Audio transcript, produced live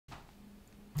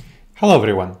Hello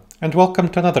everyone, and welcome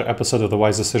to another episode of the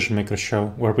Wise Decision Maker Show,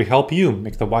 where we help you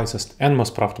make the wisest and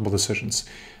most profitable decisions.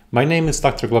 My name is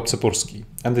Dr. Gleb Tsipursky.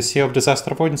 I'm the CEO of Disaster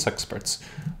Avoidance Experts,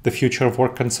 the future of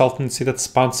work consultancy that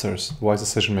sponsors the Wise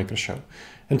Decision Maker Show.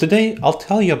 And today I'll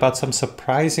tell you about some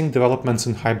surprising developments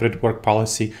in hybrid work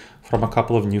policy from a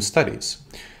couple of new studies.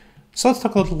 So let's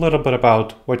talk a little bit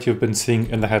about what you've been seeing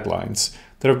in the headlines.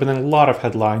 There have been a lot of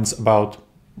headlines about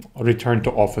return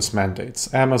to office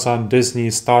mandates. Amazon, Disney,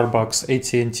 Starbucks,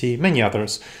 AT&T, many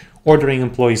others ordering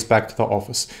employees back to the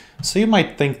office. So you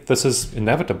might think this is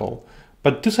inevitable,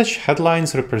 but do such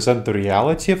headlines represent the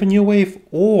reality of a new wave,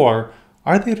 or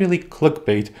are they really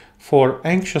clickbait for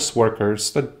anxious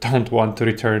workers that don't want to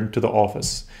return to the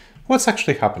office? What's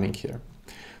actually happening here?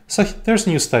 So there's a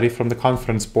new study from the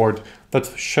Conference Board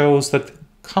that shows that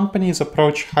companies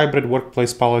approach hybrid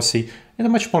workplace policy in a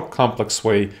much more complex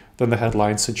way than the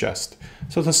headlines suggest.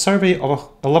 So the survey of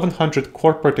 1,100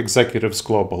 corporate executives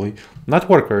globally, not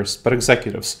workers, but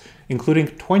executives, including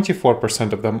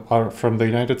 24% of them are from the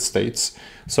United States,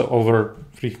 so over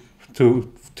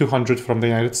 200 from the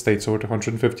United States, over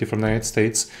 250 from the United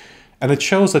States, and it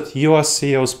shows that US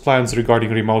CEOs' plans regarding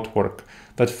remote work,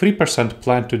 that 3%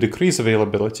 plan to decrease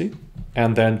availability,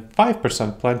 and then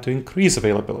 5% plan to increase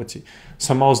availability.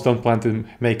 So most don't plan to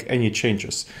make any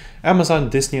changes. Amazon,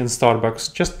 Disney, and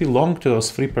Starbucks just belong to those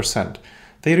 3%.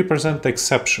 They represent the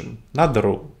exception, not the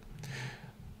rule.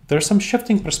 There are some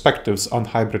shifting perspectives on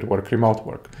hybrid work, remote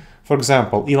work. For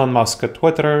example, Elon Musk at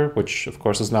Twitter, which of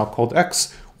course is now called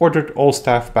X, ordered all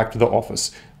staff back to the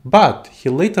office. But he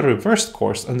later reversed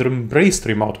course and embraced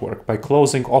remote work by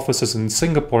closing offices in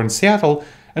Singapore and Seattle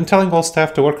and telling all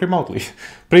staff to work remotely.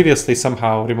 Previously,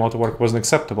 somehow, remote work wasn't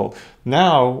acceptable.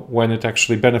 Now, when it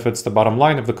actually benefits the bottom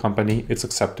line of the company, it's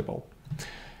acceptable.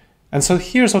 And so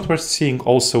here's what we're seeing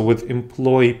also with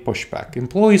employee pushback.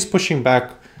 Employees pushing back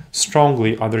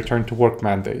strongly on return to work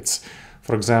mandates.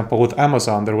 For example, with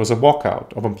Amazon, there was a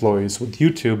walkout of employees. With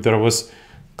YouTube, there was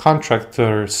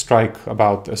contractor strike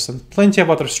about this, and plenty of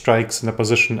other strikes and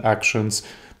opposition actions,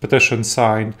 petitions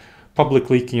signed, public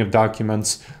leaking of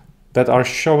documents that are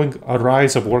showing a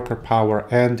rise of worker power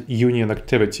and union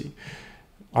activity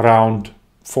around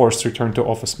forced return to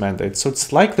office mandates. So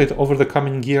it's likely that over the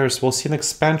coming years, we'll see an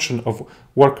expansion of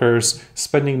workers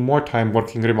spending more time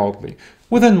working remotely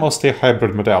within mostly a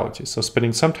hybrid modality. So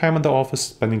spending some time in the office,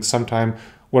 spending some time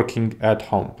working at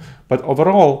home, but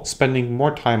overall spending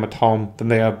more time at home than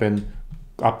they have been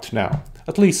up to now,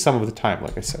 at least some of the time,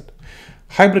 like I said.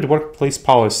 Hybrid workplace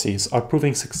policies are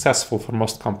proving successful for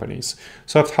most companies.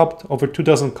 So I've helped over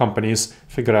 24 companies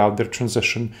figure out their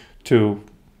transition to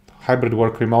hybrid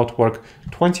work, remote work.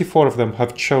 24 of them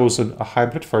have chosen a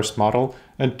hybrid first model,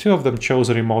 and 2 of them chose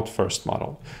a remote first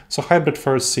model. So hybrid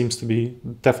first seems to be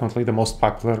definitely the most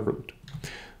popular route.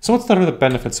 So what are the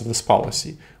benefits of this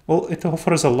policy? Well, it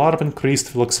offers a lot of increased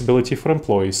flexibility for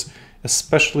employees,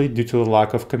 especially due to the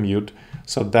lack of commute.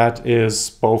 So that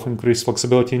is both increased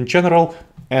flexibility in general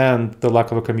and the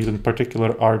lack of a commute in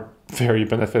particular are very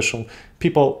beneficial.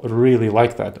 People really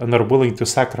like that and are willing to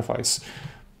sacrifice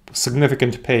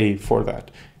significant pay for that.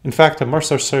 In fact, a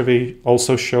Mercer survey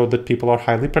also showed that people are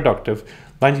highly productive.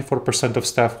 94% of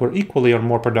staff were equally or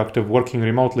more productive working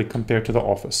remotely compared to the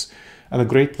office. And a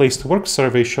Great Place to Work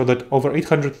survey showed that over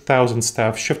 800,000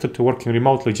 staff shifted to working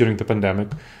remotely during the pandemic.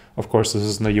 Of course, this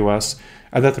is in the US,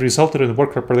 and that resulted in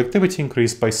worker productivity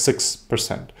increase by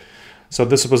 6%. So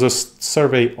this was a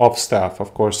survey of staff.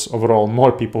 Of course, overall,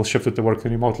 more people shifted to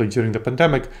working remotely during the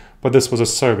pandemic, but this was a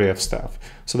survey of staff.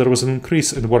 So there was an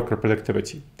increase in worker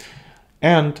productivity.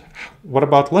 And what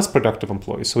about less productive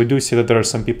employees? So we do see that there are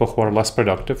some people who are less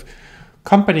productive.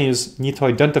 Companies need to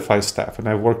identify staff, and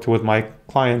I've worked with my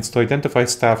clients to identify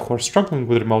staff who are struggling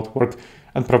with remote work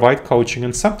and provide coaching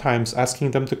and sometimes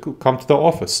asking them to come to the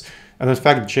office. And in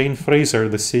fact, Jane Fraser,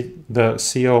 the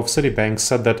CEO of Citibank,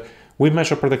 said that we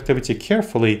measure productivity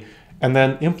carefully and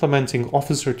then implementing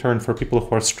office return for people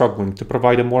who are struggling to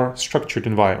provide a more structured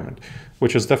environment,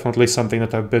 which is definitely something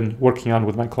that I've been working on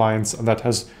with my clients, and that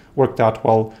has worked out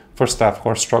well for staff who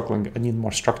are struggling and need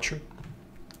more structure.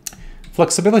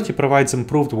 Flexibility provides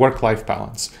improved work-life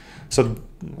balance. So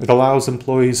it allows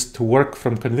employees to work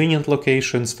from convenient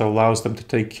locations, that allows them to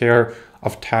take care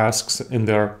of tasks in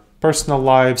their personal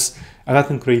lives, and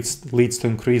that leads to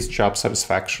increased job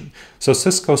satisfaction. So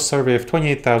Cisco's survey of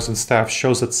 28,000 staff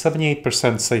shows that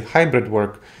 78% say hybrid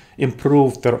work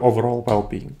improved their overall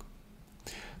well-being.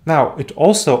 Now, it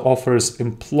also offers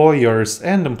employers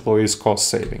and employees cost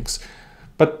savings.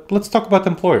 But let's talk about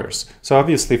employers. So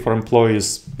obviously for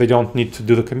employees, they don't need to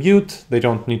do the commute. They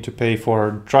don't need to pay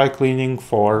for dry cleaning,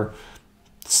 for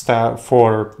staff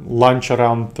for lunch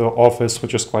around the office,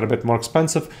 which is quite a bit more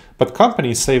expensive, but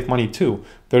companies save money too.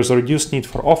 There's a reduced need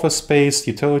for office space,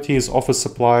 utilities, office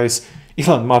supplies.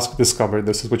 Elon Musk discovered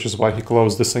this, which is why he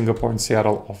closed the Singapore and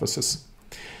Seattle offices.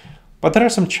 But there are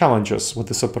some challenges with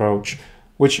this approach,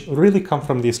 which really come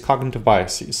from these cognitive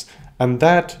biases, and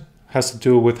that has to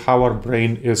do with how our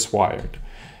brain is wired.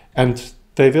 And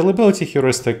the availability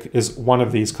heuristic is one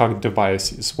of these cognitive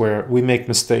biases where we make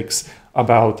mistakes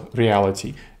about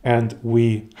reality and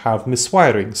we have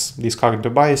miswirings, these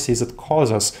cognitive biases that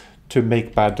cause us to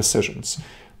make bad decisions.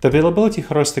 The availability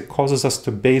heuristic causes us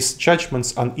to base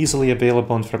judgments on easily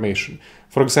available information.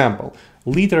 For example,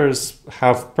 leaders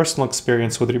have personal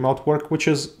experience with remote work, which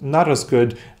is not as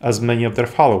good as many of their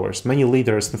followers. Many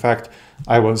leaders, in fact,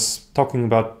 I was talking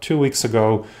about 2 weeks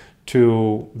ago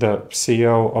to the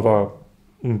CEO of a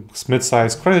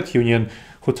mid-sized credit union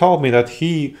who told me that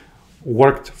he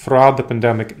worked throughout the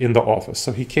pandemic in the office.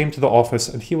 So he came to the office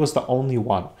and he was the only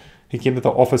one. He came to the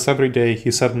office every day,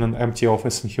 he sat in an empty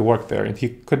office and he worked there, and he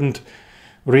couldn't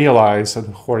realize,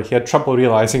 or he had trouble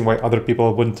realizing why other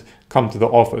people wouldn't come to the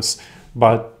office.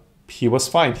 But he was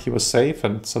fine, he was safe,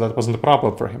 and so that wasn't a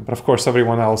problem for him. But of course,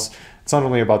 everyone else, it's not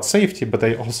only about safety, but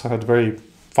they also had very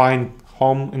fine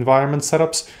home environment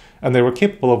setups, and they were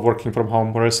capable of working from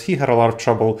home, whereas he had a lot of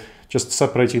trouble just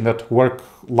separating that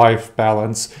work-life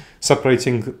balance,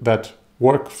 separating that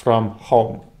work from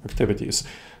home activities.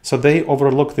 So they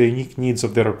overlook the unique needs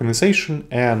of their organization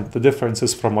and the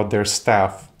differences from what their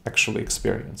staff actually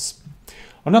experience.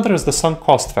 Another is the sunk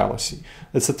cost fallacy.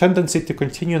 It's a tendency to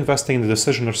continue investing in the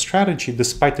decision or strategy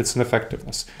despite its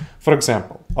ineffectiveness. For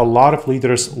example, a lot of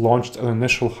leaders launched an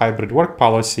initial hybrid work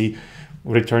policy,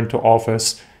 return to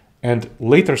office, and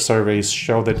later surveys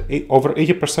show that over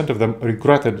 80% of them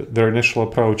regretted their initial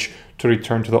approach to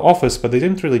return to the office, but they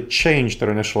didn't really change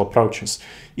their initial approaches,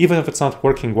 even if it's not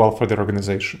working well for their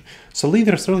organization. So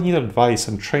leaders really need advice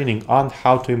and training on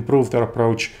how to improve their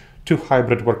approach to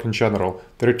hybrid work in general,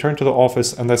 the return to the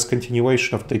office, and this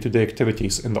continuation of day-to-day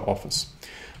activities in the office.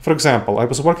 For example, I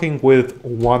was working with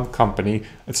one company,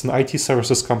 it's an IT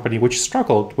services company, which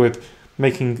struggled with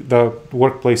making the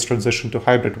workplace transition to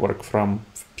hybrid work from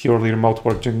purely remote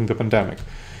work during the pandemic.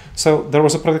 So there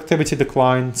was a productivity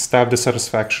decline, staff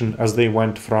dissatisfaction as they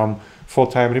went from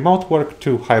full-time remote work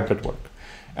to hybrid work.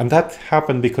 And that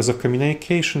happened because of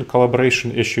communication,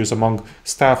 collaboration issues among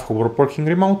staff who were working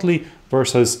remotely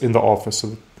versus in the office.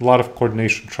 So a lot of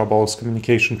coordination troubles,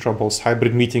 communication troubles,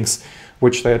 hybrid meetings,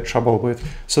 which they had trouble with.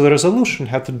 So the resolution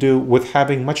had to do with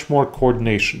having much more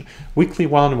coordination, weekly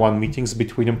one-on-one meetings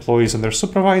between employees and their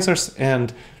supervisors,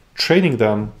 and training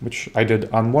them, which I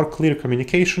did, on more clear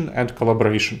communication and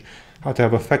collaboration, how to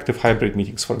have effective hybrid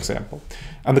meetings, for example.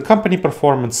 And the company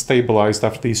performance stabilized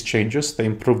after these changes. They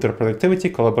improved their productivity,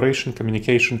 collaboration,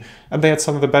 communication, and they had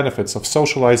some of the benefits of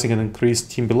socializing and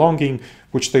increased team belonging,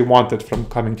 which they wanted from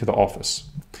coming to the office.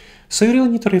 So you really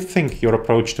need to rethink your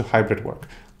approach to hybrid work.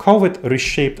 COVID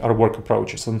reshaped our work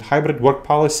approaches, and hybrid work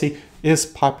policy is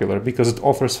popular because it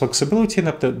offers flexibility and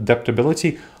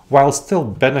adaptability while still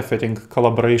benefiting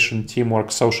collaboration,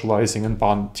 teamwork, socializing,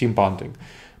 and team bonding.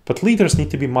 But leaders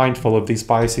need to be mindful of these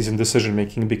biases in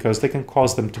decision-making because they can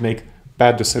cause them to make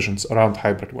bad decisions around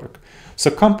hybrid work.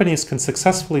 So companies can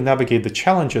successfully navigate the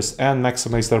challenges and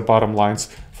maximize their bottom lines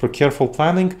through careful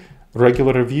planning,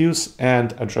 regular reviews,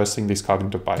 and addressing these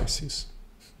cognitive biases.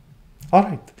 All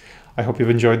right. I hope you've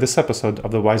enjoyed this episode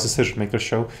of the Wise Decision Maker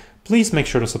Show. Please make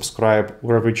sure to subscribe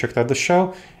wherever you checked out the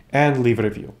show and leave a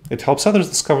review. It helps others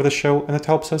discover the show and it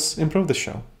helps us improve the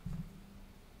show.